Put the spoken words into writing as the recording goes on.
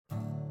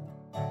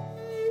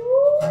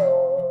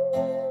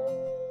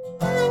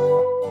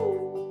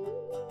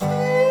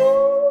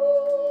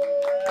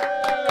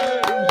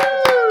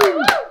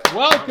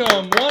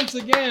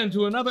again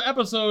to another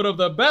episode of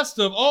the Best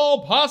of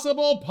All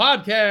Possible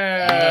podcast.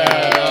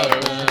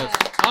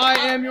 I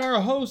am your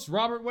host,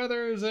 Robert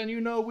Weathers, and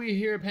you know we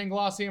here at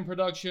Panglossian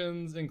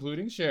Productions,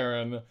 including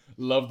Sharon,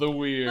 love the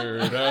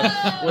weird.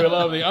 We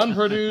love the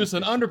unproduced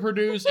and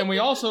underproduced, and we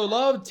also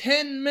love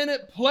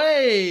 10-minute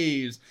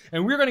plays.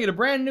 And we're going to get a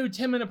brand new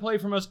 10-minute play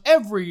from us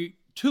every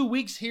 2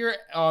 weeks here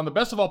on the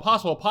Best of All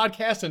Possible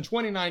podcast in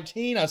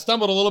 2019. I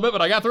stumbled a little bit,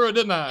 but I got through it,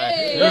 didn't I?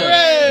 Hey!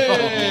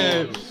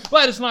 Hooray!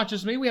 But it's not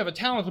just me. We have a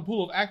talented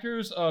pool of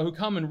actors who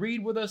come and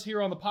read with us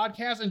here on the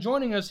podcast. And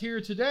joining us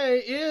here today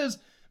is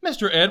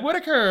Mr. Ed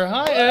Whitaker.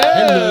 Hi,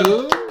 Ed.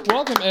 Hello.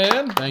 Welcome,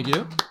 Ed. Thank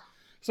you.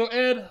 So,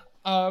 Ed,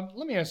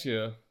 let me ask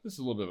you, this is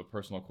a little bit of a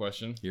personal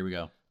question. Here we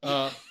go.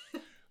 Do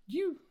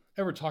you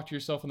ever talk to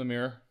yourself in the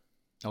mirror?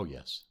 Oh,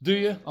 yes. Do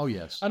you? Oh,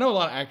 yes. I know a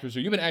lot of actors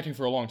do. You've been acting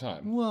for a long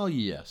time. Well,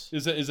 yes.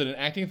 Is it an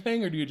acting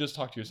thing, or do you just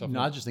talk to yourself?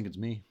 No, I just think it's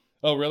me.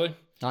 Oh, really?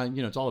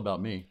 It's all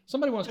about me.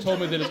 Somebody once told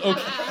me that it's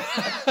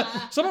okay.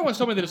 Somebody once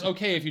told me that it's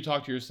okay if you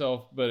talk to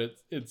yourself, but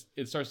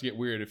it starts to get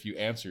weird if you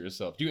answer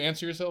yourself. Do you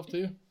answer yourself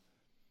too?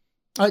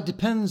 It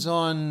depends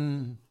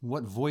on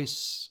what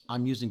voice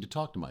I'm using to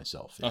talk to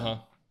myself. Yeah,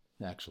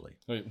 actually.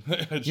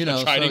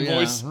 Chiding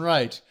voice.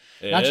 Right.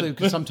 Ed? Actually,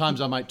 because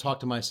sometimes I might talk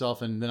to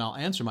myself and then I'll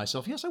answer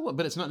myself. Yes, I will,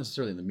 but it's not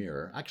necessarily in the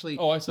mirror. Actually,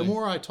 I see. The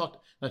more I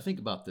think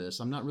about this,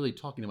 I'm not really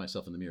talking to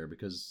myself in the mirror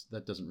because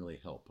that doesn't really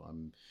help.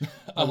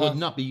 I would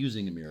not be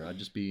using a mirror. I'd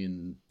just be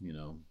in,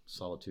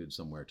 solitude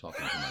somewhere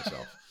talking to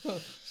myself.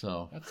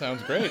 So that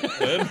sounds great,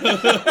 Ed.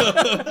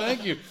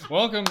 Thank you.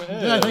 Welcome,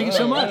 Ed. Yeah, thank you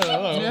so much.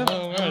 Yeah.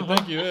 All right,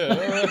 thank you, Ed. All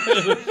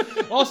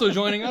right. Also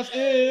joining us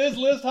is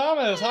Liz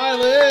Thomas. Hi,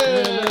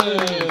 Liz.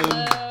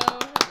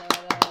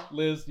 Hello.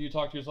 Liz, do you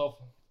talk to yourself?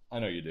 I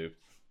know you do.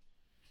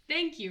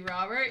 Thank you,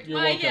 Robert. You're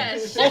Why, welcome.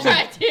 yes, sure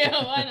I do.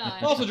 Why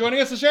not? Also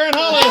joining us is Sharon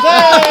Hollis.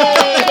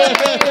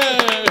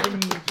 Hey!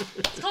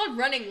 It's called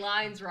running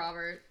lines,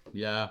 Robert.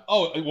 yeah.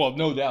 Oh, well,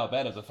 no doubt.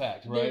 That is a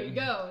fact, right? There you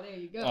go. There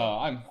you go.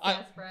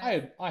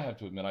 I have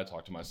to admit, I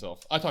talk to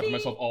myself. I talk to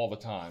myself all the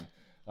time.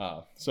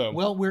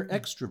 Well, we're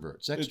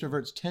extroverts.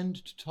 Extroverts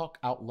tend to talk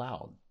out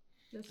loud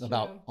That's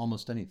about true.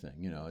 almost anything.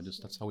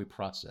 That's how we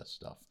process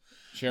stuff.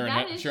 Sharon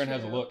That is Sharon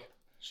has a true. look.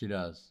 She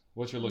does.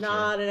 What's your look,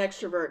 Not Sharon? an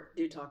extrovert.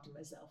 Do talk to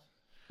myself.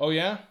 Oh,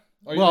 yeah?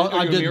 Are Well, are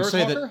I you a didn't mirror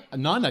say talker? that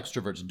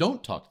non-extroverts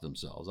don't talk to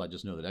themselves. I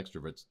just know that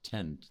extroverts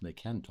they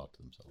can talk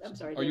to themselves. I'm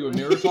sorry. Are you a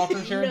David. mirror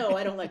talker, Sharon? No,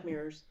 I don't like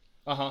mirrors.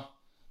 Uh-huh.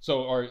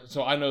 So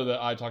I know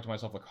that I talk to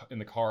myself in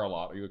the car a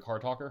lot. Are you a car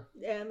talker?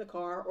 Yeah, in the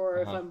car, or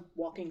if Uh-huh. I'm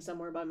walking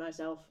somewhere by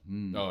myself.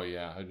 Mm. Oh,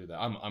 yeah, I do that.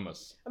 I'm I mean,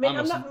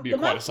 I'm not. The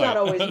mouth's not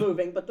always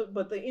moving, but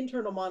the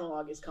internal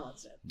monologue is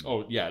constant.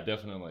 Oh, yeah,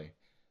 definitely.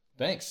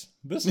 Thanks.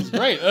 This is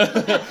great.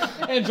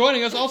 And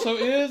joining us also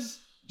is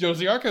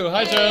Josie Arco.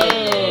 Hi, Joe.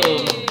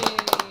 Hey.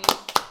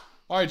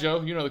 All right,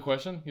 Joe, you know the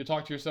question. You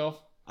talk to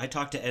yourself? I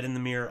talk to Ed in the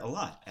mirror a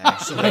lot,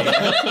 actually.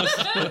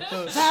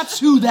 That's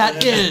who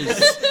that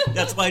is.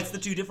 That's why it's the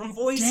two different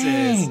voices.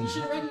 Dang. You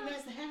should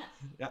recognize the hat.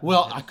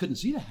 Well, I couldn't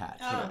see the hat.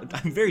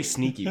 I'm very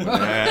sneaky with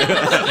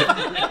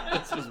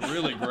that. This is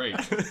really great.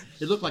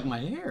 It looked like my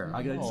hair.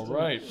 All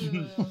right.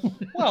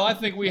 Well, I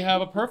think we have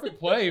a perfect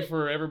play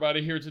for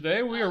everybody here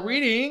today. We are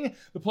reading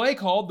the play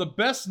called The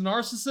Best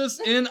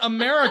Narcissist in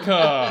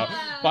America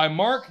by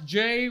Mark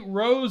J.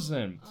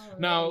 Rosen.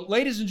 Now,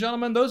 ladies and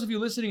gentlemen, those of you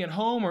listening at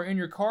home or in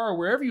your car or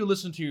wherever you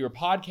listen to your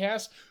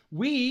podcast,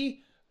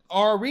 we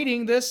are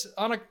reading this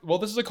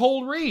this is a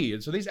cold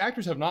read. So these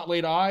actors have not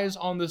laid eyes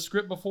on this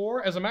script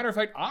before. As a matter of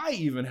fact, I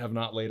even have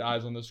not laid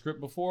eyes on this script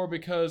before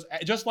because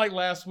just like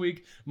last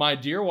week, my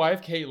dear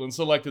wife, Caitlin,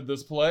 selected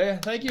this play.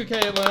 Thank you,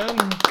 Caitlin.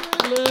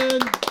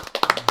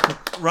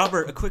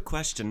 Robert, a quick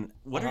question.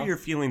 What Uh-huh. are your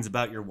feelings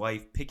about your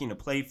wife picking a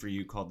play for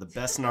you called The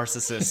Best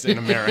Narcissist in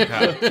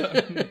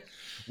America?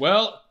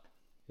 Well,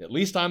 at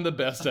least I'm the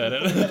best at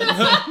it.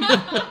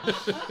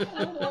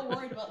 I'm more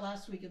worried about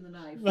last week in the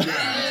knife.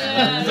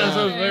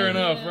 That's fair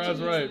enough. That's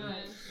right.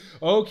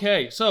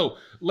 Okay, so,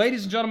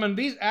 ladies and gentlemen,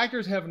 these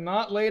actors have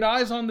not laid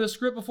eyes on this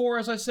script before,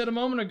 as I said a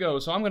moment ago,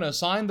 so I'm going to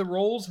assign the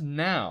roles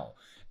now.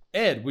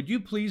 Ed, would you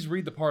please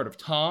read the part of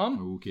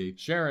Tom? Okay.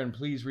 Sharon,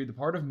 please read the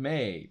part of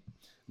May.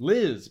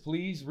 Liz,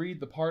 please read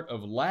the part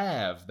of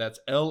Lav. That's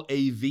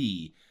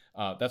L-A-V.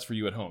 That's for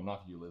you at home,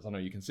 not for you, Liz. I know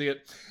you can see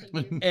it.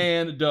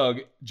 And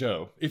Doug,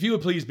 Joe. If you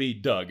would please be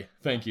Doug.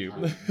 Thank you.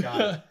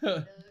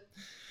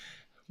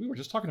 We were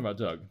just talking about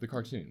Doug, the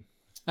cartoon.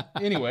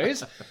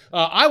 Anyways,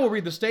 I will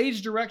read the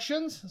stage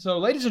directions. So,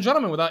 ladies and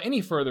gentlemen, without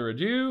any further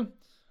ado,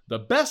 The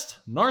Best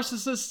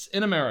Narcissists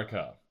in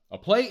America, a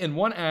play in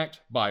one act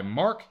by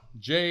Mark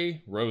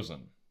J.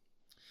 Rosen.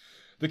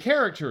 The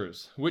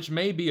characters, which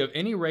may be of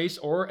any race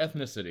or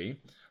ethnicity,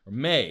 are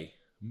May,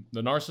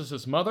 the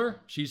narcissist mother,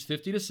 she's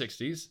 50 to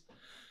 60s.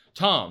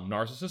 Tom,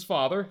 narcissist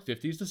father,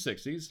 50s to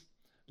 60s.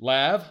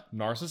 Lav,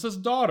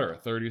 narcissist daughter,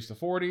 30s to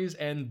 40s.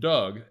 And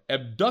Doug,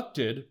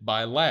 abducted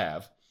by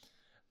Lav,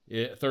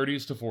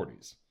 30s to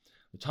 40s.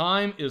 The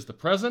time is the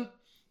present.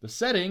 The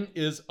setting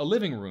is a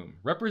living room,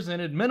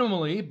 represented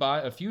minimally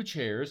by a few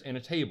chairs and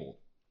a table.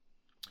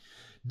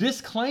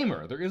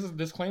 Disclaimer. There is a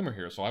disclaimer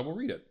here, so I will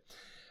read it.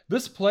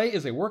 This play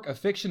is a work of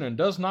fiction and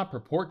does not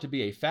purport to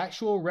be a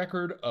factual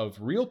record of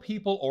real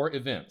people or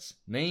events.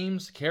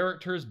 Names,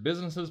 characters,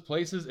 businesses,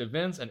 places,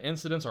 events, and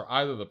incidents are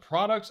either the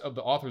products of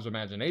the author's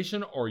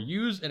imagination or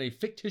used in a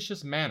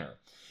fictitious manner.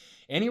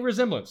 Any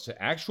resemblance to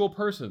actual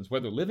persons,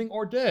 whether living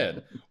or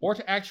dead, or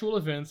to actual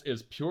events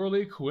is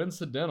purely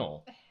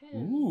coincidental.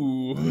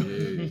 Ooh.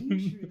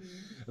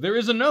 There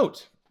is a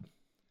note.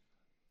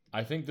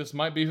 I think this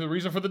might be the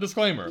reason for the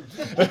disclaimer.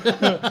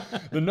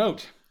 The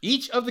note.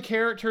 Each of the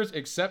characters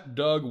except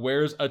Doug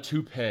wears a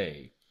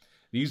toupee.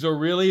 These are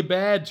really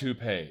bad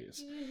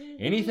toupees.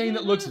 Anything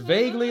that looks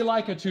vaguely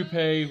like a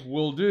toupee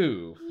will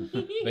do.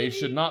 They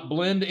should not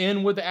blend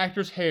in with the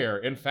actor's hair.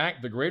 In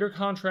fact, the greater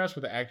contrast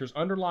with the actor's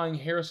underlying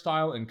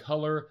hairstyle and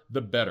color,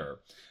 the better.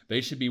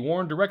 They should be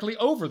worn directly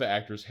over the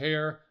actor's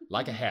hair,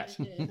 like a hat.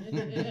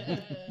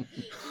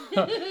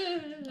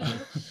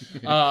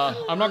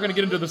 I'm not going to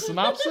get into the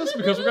synopsis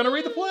because we're going to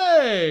read the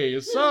play.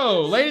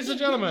 So, ladies and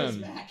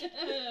gentlemen,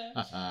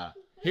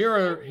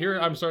 here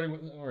I'm starting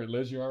with. All right,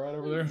 Liz, you all right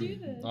over there? Let's do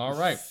this. All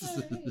right.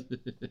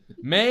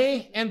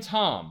 May and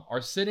Tom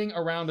are sitting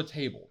around a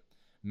table.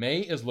 May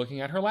is looking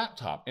at her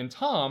laptop, and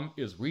Tom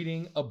is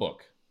reading a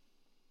book.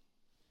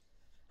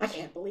 I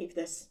can't believe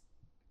this.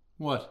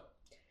 What?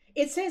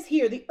 It says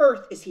here the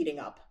Earth is heating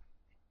up.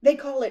 They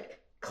call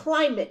it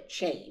climate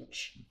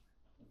change.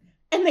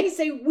 And they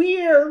say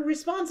we're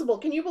responsible.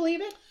 Can you believe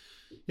it?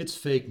 It's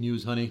fake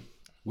news, honey.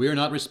 We're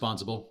not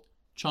responsible.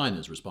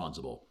 China's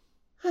responsible.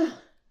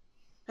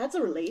 That's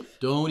a relief.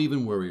 Don't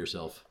even worry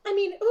yourself. I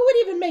mean, who would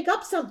even make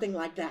up something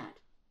like that?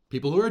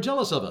 People who are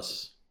jealous of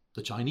us.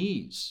 The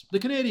Chinese, the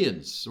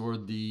Canadians, or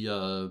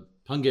the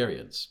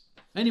Hungarians.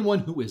 Anyone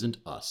who isn't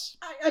us.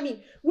 I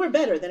mean, we're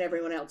better than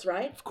everyone else,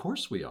 right? Of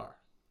course we are.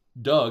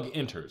 Doug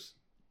enters.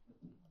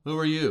 Who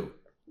are you?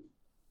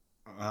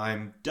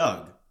 I'm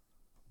Doug.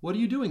 What are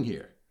you doing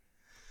here?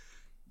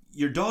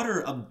 Your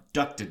daughter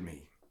abducted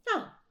me.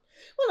 Oh,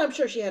 well, I'm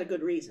sure she had a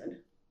good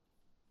reason.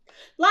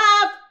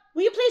 Love,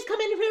 will you please come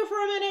in here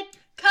for a minute?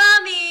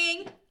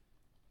 Coming!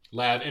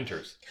 Lav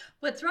enters.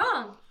 What's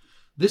wrong?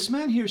 This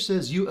man here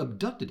says you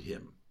abducted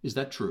him. Is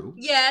that true?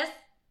 Yes.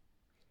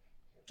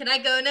 Can I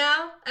go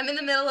now? I'm in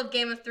the middle of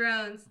Game of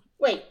Thrones.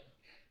 Wait,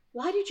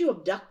 why did you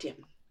abduct him?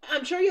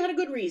 I'm sure you had a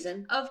good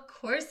reason. Of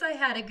course I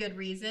had a good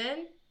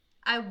reason.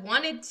 I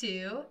wanted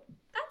to.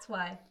 That's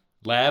why.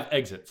 Lav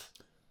exits.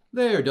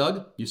 There,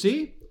 Doug. You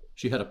see?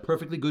 She had a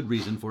perfectly good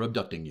reason for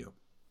abducting you.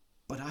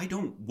 But I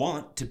don't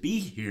want to be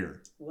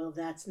here. Well,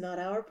 that's not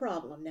our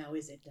problem now,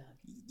 is it, Doug?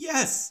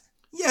 Yes!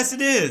 Yes,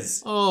 it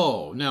is!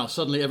 Oh, now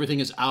suddenly everything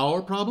is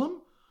our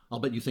problem? I'll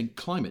bet you think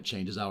climate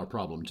change is our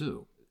problem,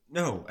 too.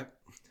 No,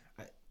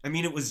 I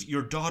mean, it was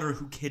your daughter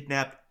who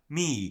kidnapped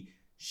me.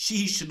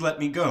 She should let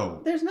me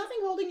go. There's nothing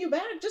holding you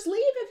back. Just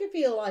leave if you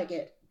feel like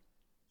it.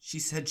 She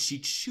said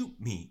she'd shoot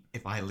me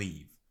if I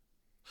leave.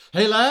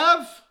 Hey,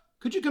 Lav!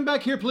 Could you come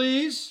back here,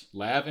 please?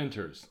 Lav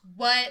enters.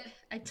 What?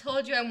 I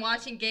told you I'm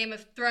watching Game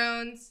of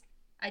Thrones.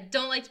 I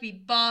don't like to be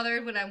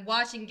bothered when I'm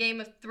watching Game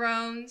of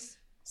Thrones.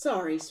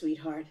 Sorry,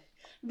 sweetheart.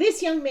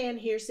 This young man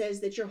here says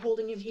that you're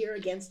holding him here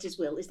against his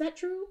will. Is that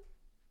true?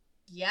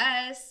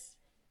 Yes.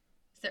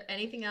 Is there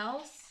anything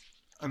else?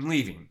 I'm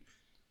leaving.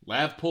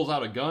 Lav pulls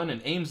out a gun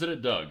and aims it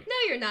at Doug. No,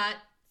 you're not.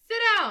 Sit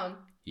down.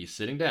 He's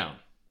sitting down.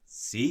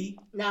 See?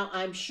 Now,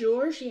 I'm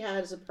sure she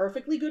has a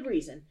perfectly good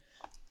reason.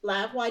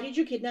 Lav, why did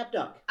you kidnap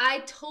Doug? I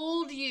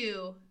told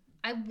you.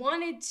 I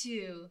wanted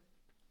to.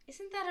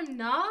 Isn't that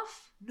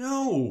enough?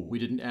 No! We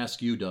didn't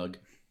ask you, Doug.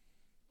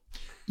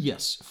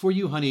 Yes, for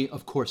you, honey,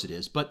 of course it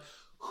is. But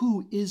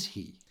who is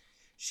he?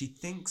 She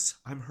thinks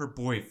I'm her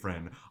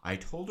boyfriend. I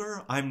told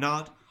her I'm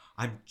not.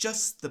 I'm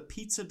just the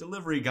pizza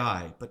delivery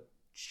guy. But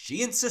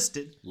she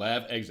insisted.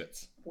 Lav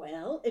exits.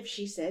 Well, if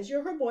she says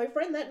you're her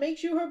boyfriend, that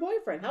makes you her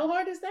boyfriend. How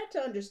hard is that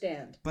to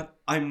understand? But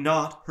I'm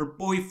not her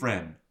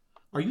boyfriend.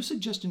 Are you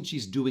suggesting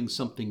she's doing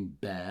something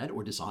bad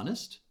or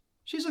dishonest?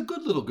 She's a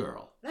good little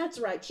girl. That's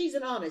right. She's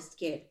an honest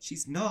kid.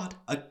 She's not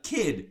a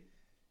kid.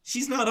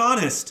 She's not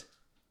honest.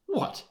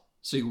 What?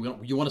 So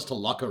you want us to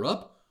lock her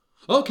up?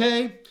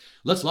 Okay,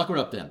 let's lock her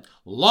up then.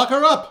 Lock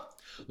her up!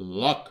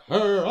 Lock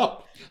her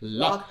up!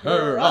 Lock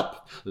her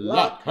up!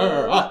 Lock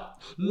her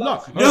up!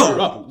 Lock her No!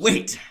 up!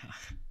 Wait!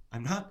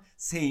 I'm not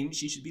saying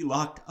she should be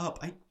locked up.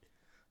 I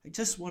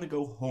just want to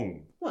go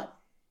home. What?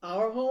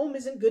 Our home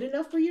isn't good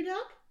enough for you,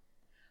 Doug?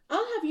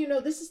 I'll have you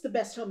know this is the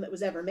best home that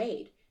was ever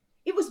made.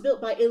 It was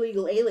built by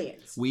illegal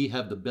aliens. We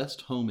have the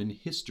best home in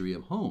history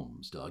of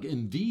homes, Doug.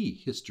 In the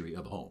history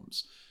of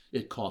homes.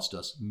 It cost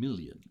us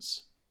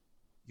millions.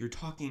 You're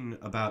talking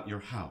about your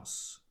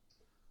house.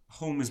 A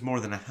home is more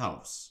than a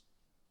house.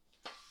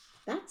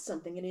 That's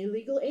something an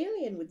illegal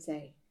alien would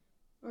say.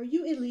 Are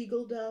you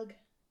illegal, Doug?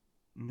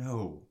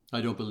 No.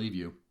 I don't believe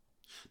you.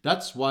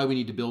 That's why we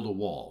need to build a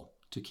wall,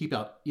 to keep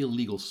out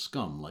illegal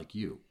scum like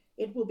you.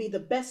 It will be the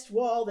best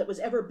wall that was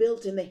ever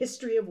built in the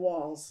history of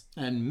walls.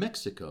 And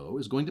Mexico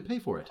is going to pay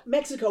for it.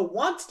 Mexico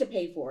wants to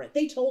pay for it.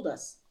 They told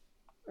us.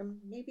 Or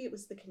maybe it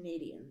was the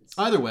Canadians.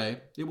 Either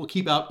way, it will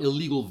keep out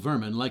illegal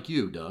vermin like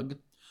you, Doug.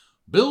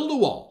 Build a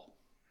wall.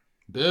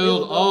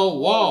 Build a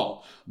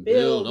wall.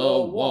 Build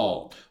a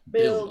wall.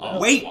 Build a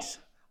wall. Wait!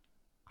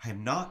 I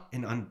am not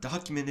an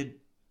undocumented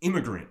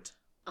immigrant.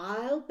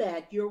 I'll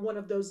bet you're one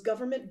of those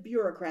government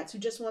bureaucrats who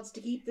just wants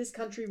to keep this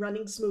country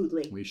running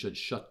smoothly. We should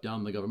shut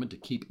down the government to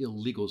keep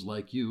illegals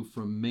like you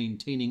from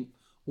maintaining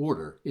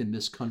order in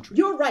this country.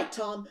 You're right,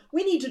 Tom.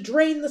 We need to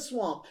drain the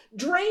swamp.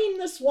 Drain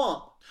the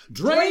swamp.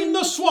 Drain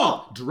the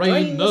swamp!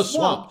 Drain the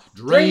swamp!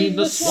 Drain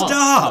the swamp!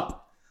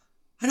 Stop!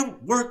 I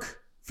don't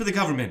work for the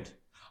government.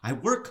 I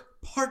work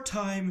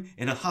part-time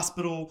in a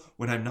hospital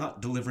when I'm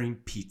not delivering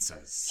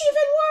pizzas.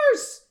 Even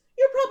worse!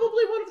 You're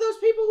probably one of those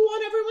people who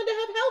want everyone to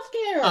have health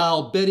care.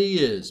 I'll bet he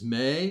is,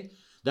 May.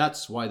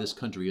 That's why this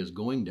country is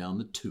going down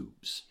the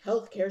tubes.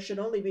 Health care should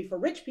only be for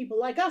rich people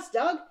like us,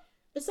 Doug.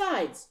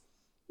 Besides,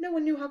 no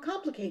one knew how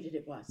complicated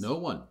it was. No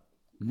one.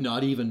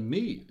 Not even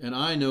me. And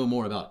I know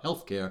more about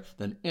healthcare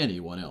than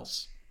anyone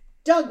else.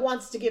 Doug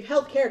wants to give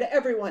health care to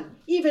everyone,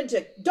 even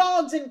to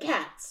dogs and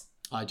cats.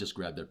 I just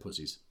grabbed their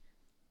pussies.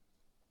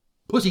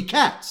 Pussy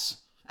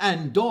cats!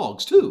 And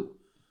dogs, too.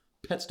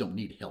 Pets don't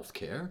need health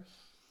care.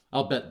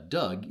 I'll bet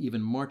Doug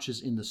even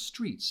marches in the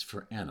streets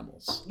for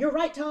animals. You're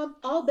right, Tom.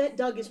 I'll bet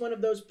Doug is one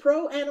of those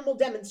pro-animal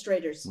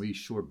demonstrators. We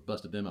sure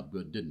busted them up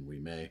good, didn't we,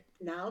 May?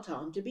 Now,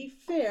 Tom, to be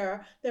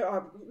fair, there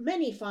are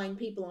many fine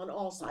people on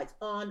all sides.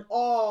 On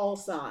all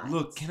sides.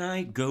 Look, can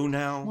I go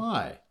now?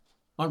 Why?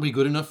 Aren't we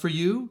good enough for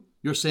you?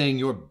 You're saying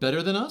you're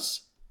better than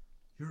us?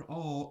 You're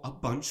all a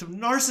bunch of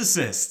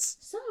narcissists.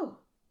 So,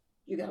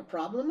 you got a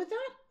problem with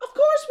that? Of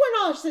course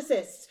we're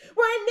narcissists.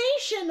 We're a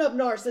nation of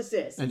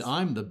narcissists. And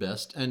I'm the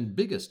best and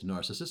biggest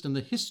narcissist in the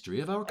history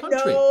of our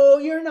country. No,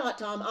 you're not,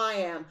 Tom. I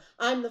am.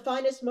 I'm the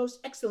finest, most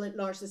excellent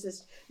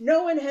narcissist.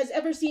 No one has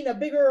ever seen a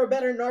bigger or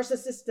better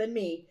narcissist than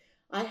me.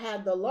 I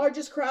had the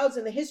largest crowds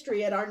in the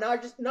history at our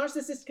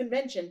narcissist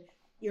convention.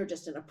 You're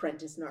just an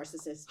apprentice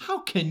narcissist.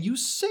 How can you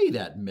say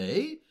that,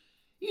 May?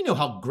 You know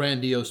how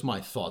grandiose my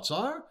thoughts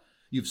are.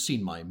 You've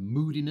seen my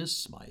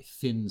moodiness, my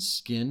thin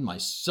skin, my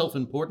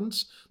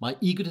self-importance, my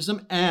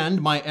egotism, and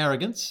my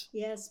arrogance.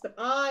 Yes, but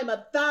I'm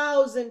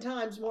 1,000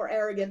 times more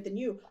arrogant than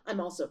you.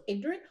 I'm also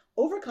ignorant,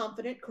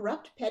 overconfident,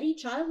 corrupt, petty,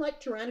 childlike,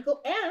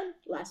 tyrannical, and,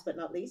 last but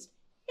not least,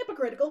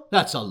 hypocritical.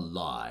 That's a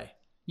lie.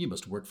 You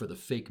must work for the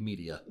fake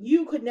media.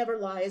 You could never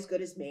lie as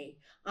good as me.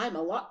 I'm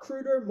a lot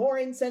cruder, more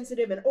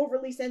insensitive, and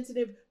overly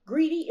sensitive,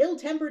 greedy,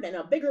 ill-tempered, and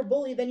a bigger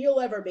bully than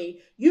you'll ever be.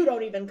 You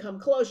don't even come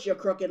close, you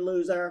crooked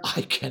loser.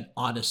 I can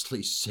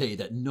honestly say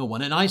that no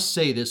one, and I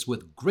say this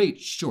with great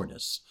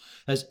sureness,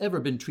 has ever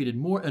been treated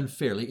more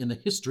unfairly in the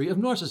history of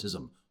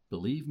narcissism.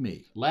 Believe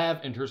me. Lav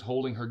enters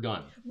holding her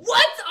gun.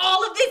 What's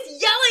all of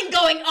this yelling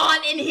going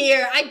on in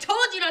here? I told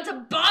you not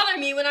to bother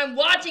me when I'm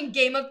watching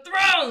Game of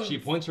Thrones. She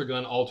points her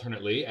gun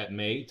alternately at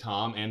May,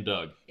 Tom, and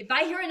Doug. If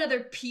I hear another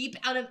peep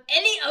out of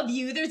any of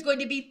you, there's going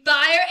to be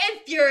fire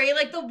and fury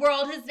like the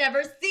world has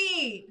never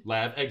seen.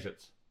 Lav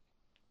exits.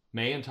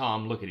 May and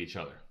Tom look at each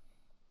other.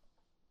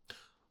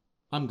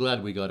 I'm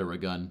glad we got her a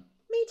gun.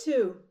 Me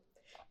too.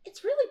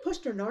 It's really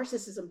pushed her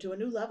narcissism to a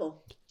new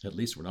level. At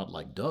least we're not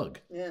like Doug.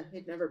 Yeah,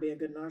 he'd never be a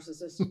good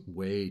narcissist.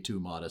 Way too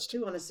modest.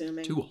 Too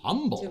unassuming. Too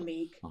humble. Too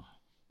meek. I'm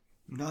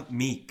not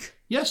meek.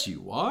 Yes,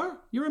 you are.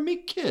 You're a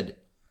meek kid.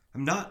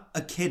 I'm not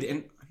a kid,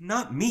 and I'm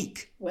not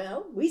meek.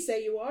 Well, we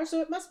say you are, so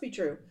it must be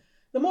true.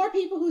 The more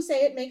people who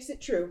say it makes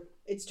it true.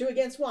 It's 2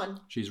 against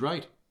 1. She's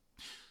right.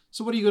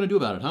 So what are you going to do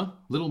about it, huh?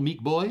 Little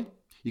meek boy?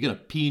 You going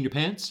to pee in your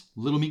pants?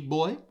 Little meek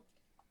boy?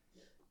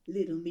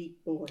 Little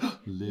meek boy.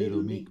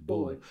 Little meek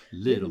boy.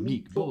 Little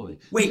meek boy.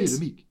 Wait. Little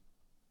meek.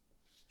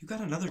 You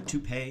got another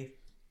toupee?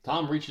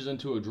 Tom reaches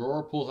into a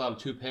drawer, pulls out a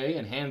toupee,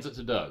 and hands it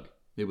to Doug.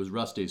 It was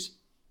Rusty's.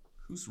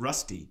 Who's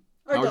Rusty?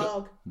 Our Our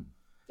dog.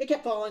 It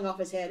kept falling off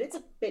his head. It's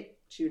a bit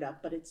chewed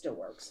up, but it still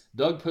works.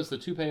 Doug puts the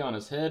toupee on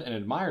his head and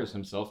admires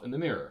himself in the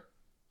mirror.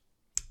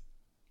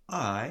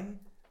 I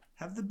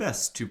have the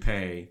best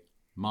toupee.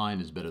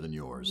 Mine is better than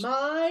yours.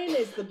 Mine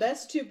is the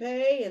best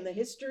toupee in the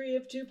history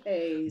of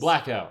toupees.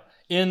 Blackout.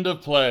 End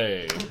of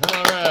play.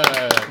 All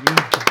right.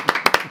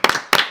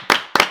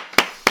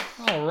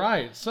 All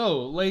right.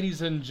 So,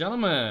 ladies and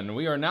gentlemen,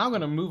 we are now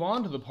going to move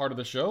on to the part of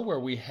the show where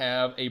we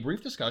have a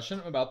brief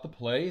discussion about the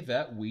play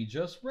that we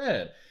just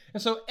read.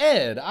 And so,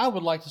 Ed, I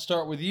would like to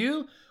start with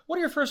you. What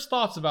are your first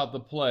thoughts about the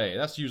play?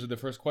 That's usually the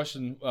first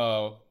question.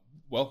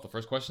 The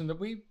first question that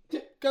we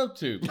go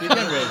to begin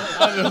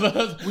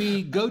with.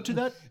 We go to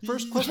that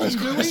first question, First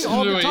do we? question,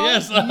 All do the we? time?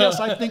 Yes. Yes,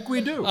 I think we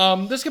do.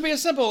 This could be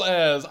as simple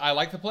as I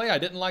like the play, I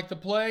didn't like the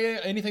play,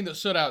 anything that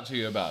stood out to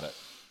you about it.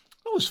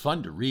 It was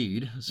fun to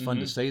read. It was fun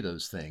to say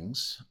those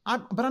things.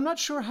 But I'm not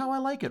sure how I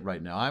like it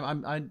right now.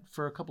 I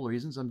for a couple of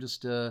reasons. I'm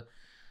just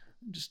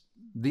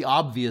the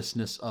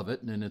obviousness of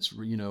it, and it's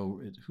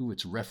who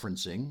it's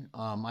referencing.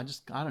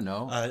 I don't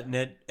know.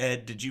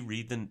 Ed, did you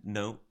read the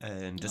note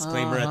and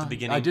disclaimer at the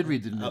beginning? I did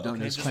read the okay,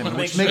 disclaimer, just wanna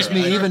which make makes sure.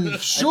 me even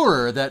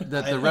surer that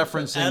the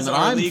referencing As that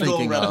our I'm legal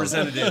thinking of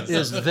representatives.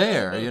 is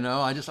there. I don't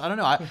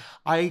know.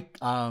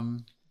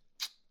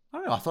 I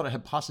don't know. I thought it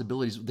had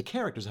possibilities. The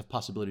characters have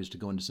possibilities to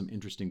go into some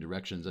interesting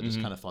directions. I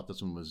just kind of thought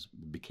this one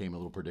became a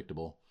little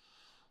predictable,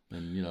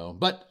 and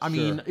But I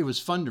mean, it was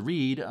fun to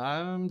read.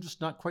 I'm just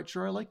not quite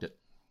sure I liked it.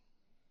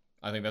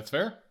 I think that's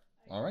fair.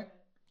 All right,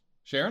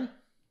 Sharon.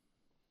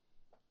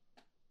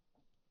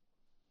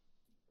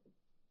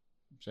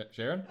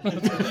 Sharon?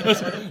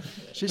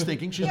 She's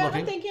thinking. She's Yeah, looking.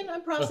 I'm thinking.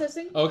 I'm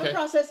processing. Okay. I'm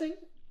processing.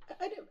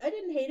 I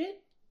didn't hate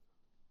it.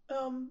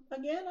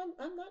 Again,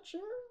 I'm not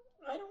sure.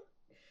 I'm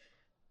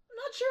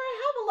not sure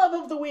I have a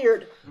love of the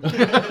weird.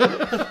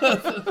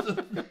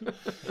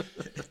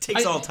 It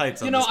takes all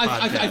types on this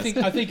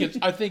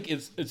podcast. I think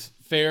it's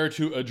fair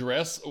to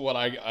address what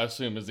I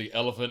assume is the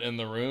elephant in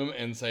the room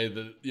and say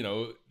that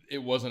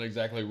it wasn't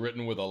exactly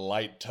written with a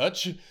light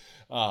touch.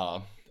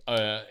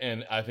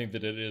 And I think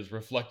that it is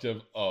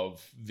reflective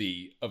of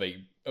at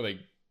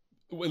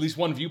least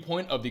one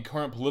viewpoint of the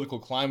current political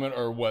climate,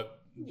 or what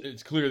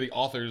it's clear the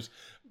author's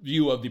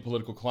view of the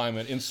political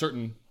climate in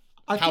certain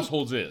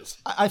households is.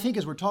 I think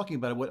as we're talking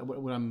about it,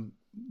 what I'm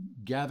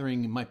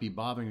gathering might be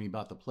bothering me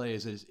about the play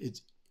is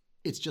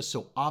it's just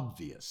so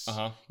obvious.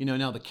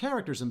 Now the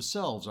characters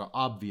themselves are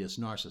obvious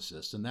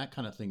narcissists, and that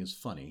kind of thing is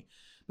funny.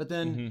 But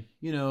then,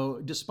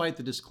 despite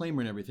the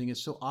disclaimer and everything,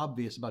 it's so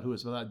obvious about who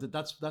it's about.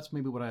 That's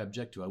maybe what I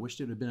object to. I wish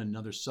it had been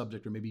another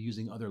subject, or maybe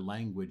using other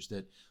language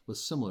that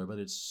was similar. But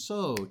it's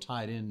so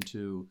tied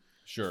into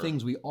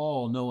things we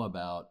all know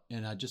about,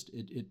 and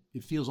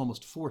it feels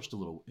almost forced a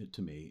little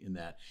to me in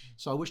that.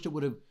 So I wished it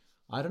would have,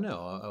 I don't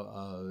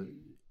know,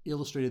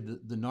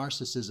 illustrated the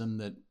narcissism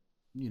that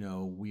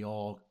we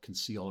all can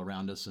see all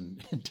around us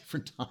and in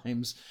different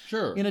times.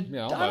 Sure. I don't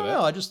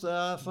know. I just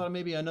thought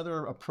maybe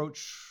another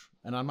approach.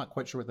 And I'm not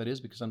quite sure what that is,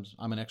 because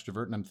I'm an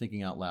extrovert and I'm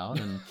thinking out loud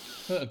and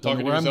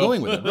talking where I'm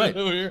going with it. Right.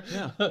 Over here.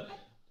 Yeah.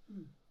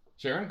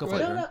 Sharon, go for it.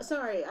 No,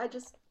 sorry. I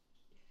just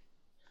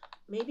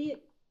maybe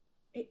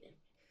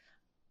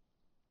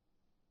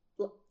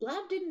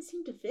Lab didn't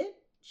seem to fit.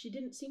 She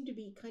didn't seem to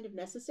be kind of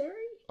necessary.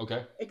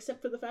 Okay.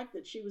 Except for the fact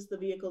that she was the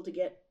vehicle to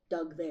get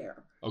Doug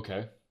there.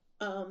 Okay.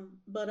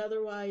 But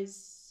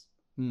otherwise,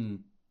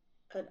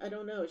 I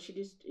don't know. She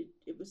just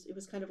it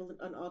was kind of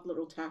an odd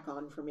little tack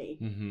on for me.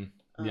 Mm-hmm.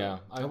 Yeah,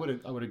 I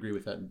would agree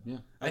with that. Yeah,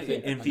 I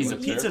think if he's a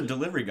pizza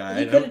delivery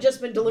guy, he could have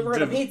just been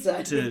delivering a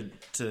pizza to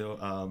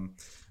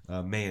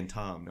May and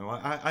Tom. No,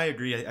 I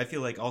agree. I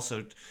feel like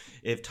also,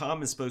 if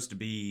Tom is supposed to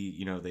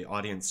be the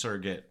audience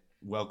surrogate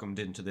welcomed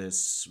into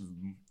this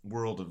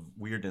world of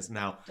weirdness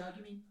now. Doug,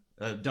 you mean?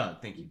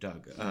 Doug, thank you,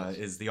 Doug,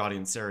 is the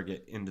audience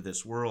surrogate into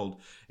this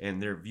world,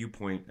 and their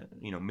viewpoint,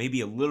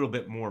 maybe a little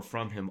bit more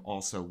from him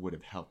also would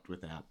have helped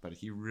with that, but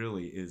he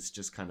really is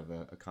just kind of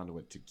a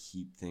conduit to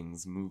keep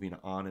things moving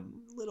on, and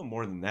a little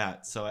more than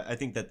that. So I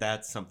think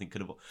that's something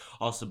could have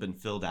also been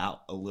filled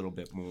out a little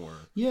bit more.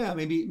 Yeah,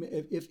 maybe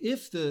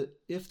if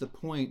the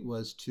point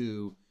was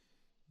to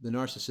the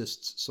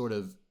narcissists sort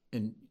of,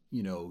 and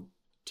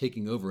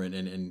taking over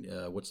and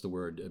what's the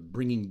word,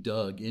 bringing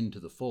Doug into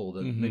the fold.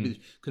 Maybe there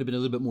could have been a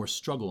little bit more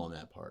struggle on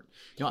that part.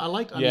 I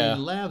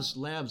mean, Lav's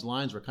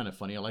lines were kind of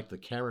funny. I like the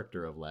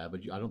character of Lav,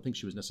 but I don't think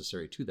she was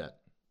necessary to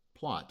that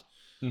plot.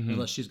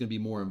 Unless she's going to be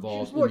more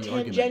involved. She was more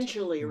in the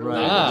tangentially argument.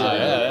 related.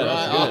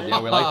 That's good.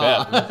 Yeah, we like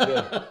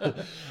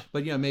that.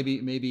 But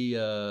maybe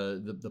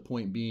the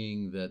point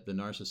being that the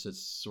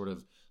narcissists sort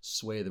of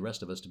sway the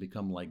rest of us to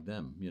become like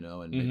them,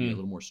 and maybe a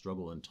little more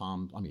struggle in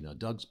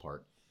Doug's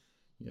part,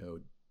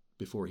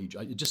 before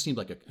it just seemed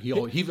like it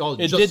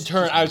did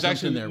turn. I was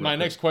actually, my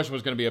next question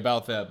was going to be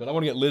about that, but I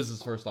want to get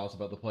Liz's first thoughts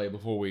about the play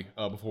before we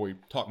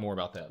talk more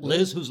about that.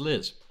 Liz, who's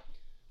Liz?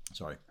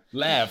 Sorry.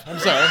 Lav. I'm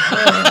sorry.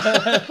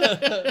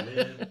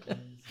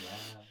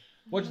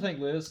 What'd you think,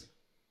 Liz?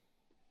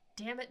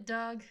 Damn it,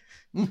 Doug.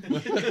 Damn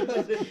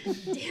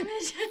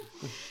it.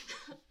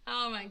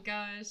 Oh my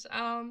gosh.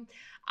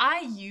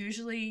 I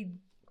usually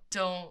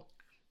don't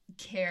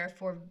care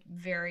for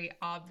very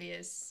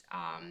obvious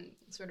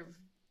sort of.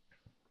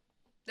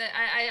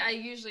 I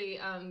usually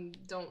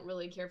don't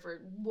really care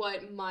for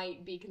what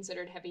might be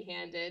considered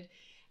heavy-handed,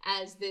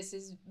 as this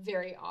is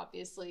very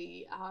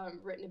obviously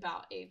written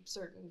about a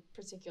certain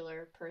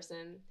particular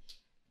person.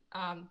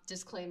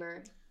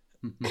 Disclaimer.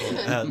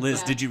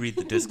 Liz, did you read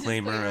the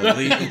disclaimer? Look,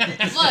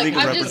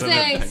 I'm just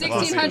saying,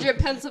 1600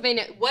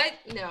 Pennsylvania. What?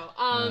 No.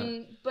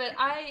 But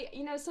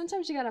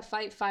sometimes you gotta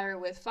fight fire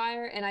with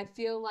fire, and I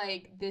feel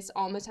like this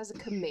almost has a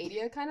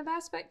commedia kind of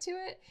aspect to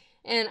it.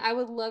 And I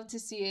would love to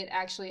see it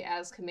actually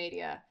as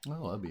commedia.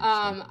 Oh, that'd be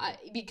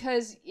interesting.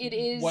 Because it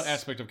is. What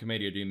aspect of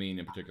commedia do you mean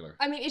in particular?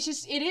 I mean, it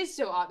is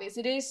so obvious.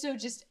 It is so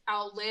just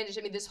outlandish.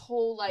 I mean, this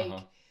whole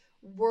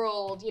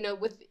world,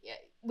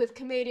 with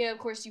commedia, of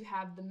course, you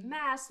have the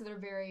masks that are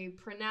very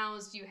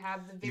pronounced. You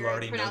have the very you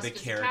already know pronounced the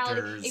physicality.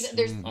 characters.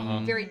 There's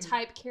very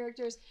type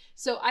characters.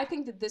 So I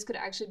think that this could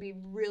actually be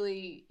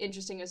really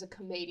interesting as a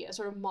commedia, a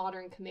sort of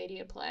modern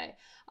commedia play.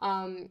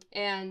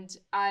 And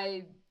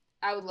I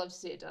would love to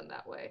see it done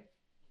that way.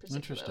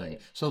 Interesting.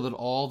 So that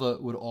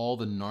would all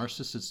the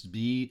narcissists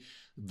be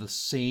the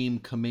same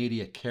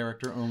commedia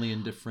character, only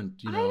in different,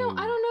 I don't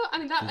know. I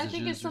mean, I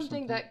think it's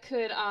something that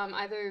could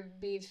either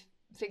be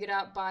figured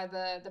out by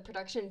the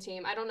production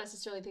team. I don't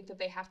necessarily think that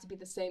they have to be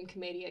the same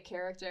Commedia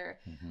character,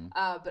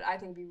 but I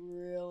think it'd be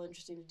real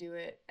interesting to do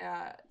it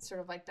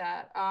sort of like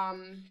that.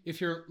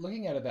 If you're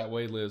looking at it that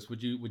way, Liz,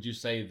 would you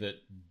say that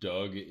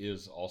Doug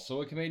is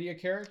also a Commedia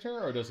character,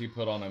 or does he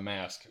put on a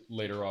mask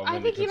later on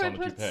when he puts on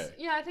the toupee?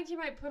 Yeah, I think he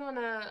might put on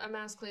a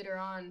mask later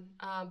on.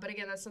 But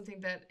again, that's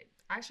something that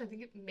actually I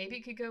think maybe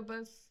it could go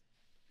both.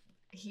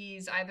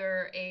 He's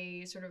either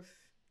a sort of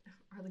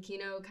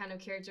Arlecchino kind of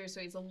character,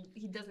 so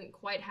he doesn't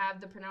quite have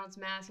the pronounced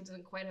mask, he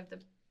doesn't quite have the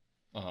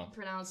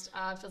pronounced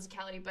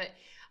physicality, but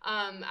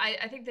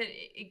I think that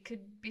it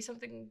could be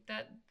something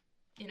that,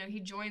 you know, he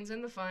joins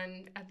in the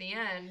fun at the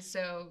end,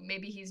 so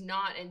maybe he's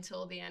not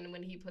until the end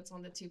when he puts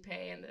on the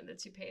toupee, and then the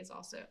toupee is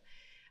also...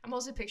 I'm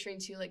also picturing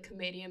too, like,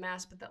 Commedia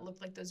masks, but that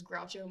look like those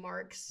Groucho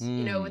Marx,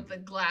 you know, with the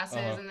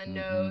glasses and the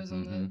nose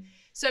and the...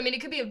 So, I mean,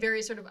 it could be a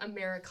very sort of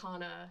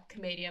Americana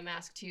Commedia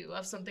mask, too,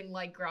 of something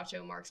like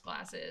Groucho Marx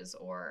glasses,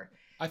 or...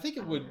 I think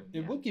it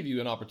would give you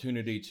an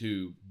opportunity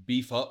to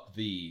beef up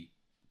the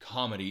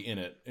comedy in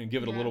it and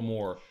give it a little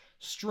more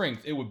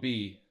strength. It would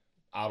be,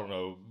 I don't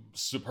know,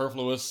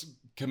 superfluous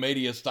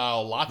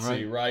Commedia-style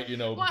Lazzi, right? You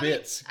know,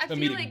 bits, I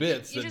feel like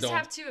bits. You just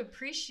have to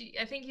appreciate...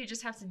 I think you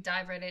just have to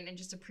dive right in and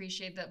just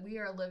appreciate that we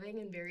are living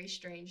in very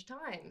strange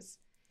times.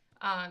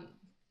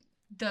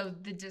 Though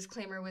the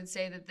disclaimer would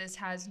say that this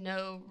has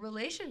no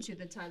relation to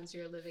the times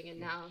you're living in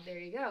now. There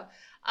you go.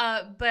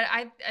 But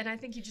I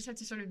think you just have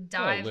to sort of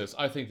dive. Well, Liz,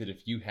 I think that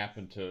if you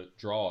happen to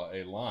draw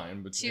a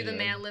line between the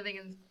man living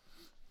in...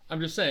 I'm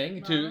just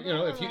saying,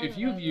 if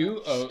you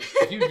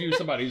view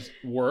somebody's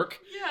work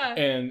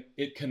and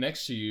it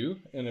connects to you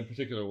in a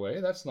particular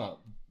way, that's not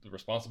the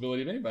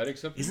responsibility of anybody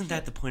except... Isn't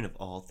that the point of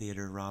all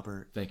theater,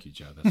 Robert? Thank you,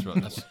 Joe. That's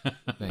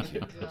thank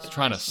you. I was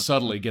trying to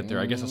subtly get there.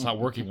 I guess it's not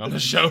working on the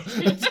show.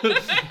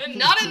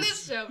 Not in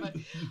this show, but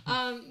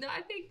no,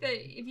 I think that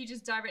if you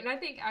just dive right, and I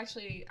think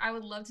actually I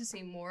would love to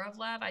see more of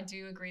Lav. I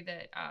do agree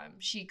that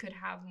she could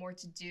have more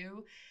to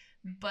do,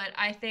 but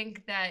I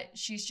think that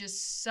she's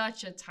just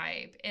such a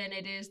type, and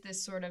it is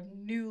this sort of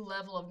new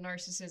level of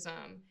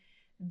narcissism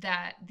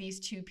that these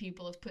two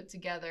people have put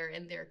together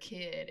in their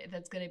kid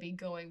that's going to be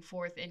going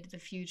forth into the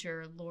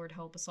future. Lord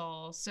help us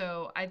all.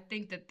 So I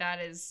think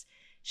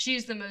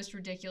she's the most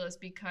ridiculous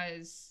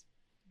because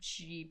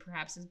she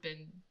perhaps has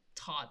been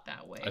taught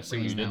that way. I see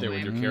what you did there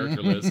with your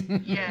character, Liz.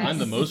 Yes. I'm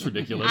the most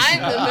ridiculous.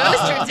 I'm the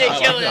most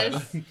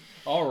ridiculous.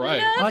 All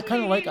right. Well, I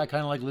kind of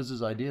like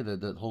Liz's idea that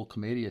that whole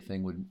Commedia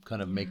thing would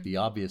kind of make the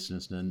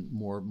obviousness and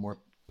more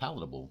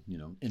palatable,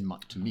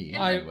 to me.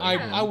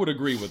 I would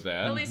agree with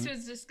that. At least it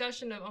was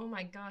discussion of, oh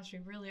my gosh, we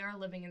really are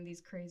living in these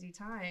crazy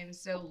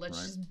times, so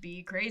let's just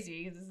be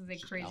crazy. This is a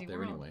crazy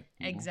world. Anyway.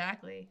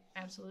 Exactly.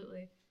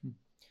 Absolutely.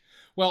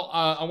 Well,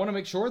 I want to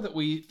make sure that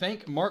we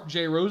thank Mark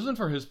J. Rosen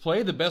for his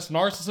play, The Best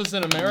Narcissist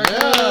in America.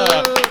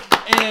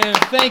 And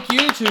thank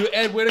you to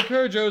Ed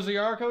Whitaker, Josie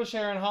Arco,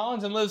 Sharon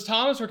Hollins, and Liz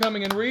Thomas for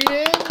coming and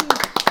reading.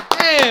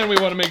 And we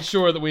want to make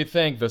sure that we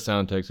thank the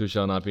sound techs who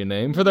shall not be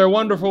named for their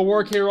wonderful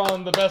work here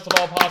on the Best of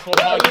All Possible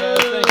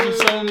podcast. Thank you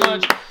so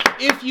much.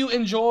 If you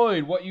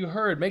enjoyed what you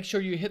heard, make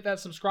sure you hit that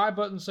subscribe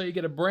button so you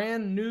get a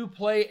brand new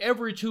play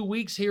every 2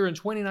 weeks here in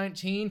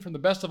 2019 from the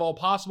Best of All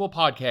Possible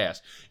podcast.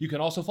 You can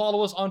also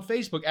follow us on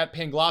Facebook at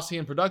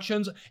Panglossian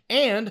Productions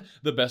and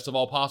the Best of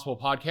All Possible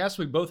podcast.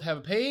 We both have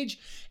a page.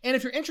 And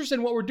if you're interested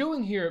in what we're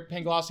doing here at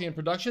Panglossian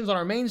Productions on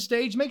our main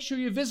stage, make sure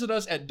you visit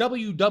us at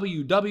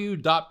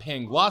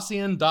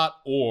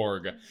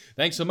www.panglossian.org.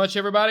 Thanks so much,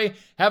 everybody.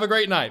 Have a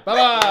great night.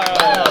 Bye-bye.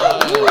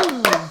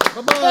 Bye-bye.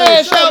 Bye-bye.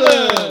 Hey,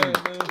 Sheldon.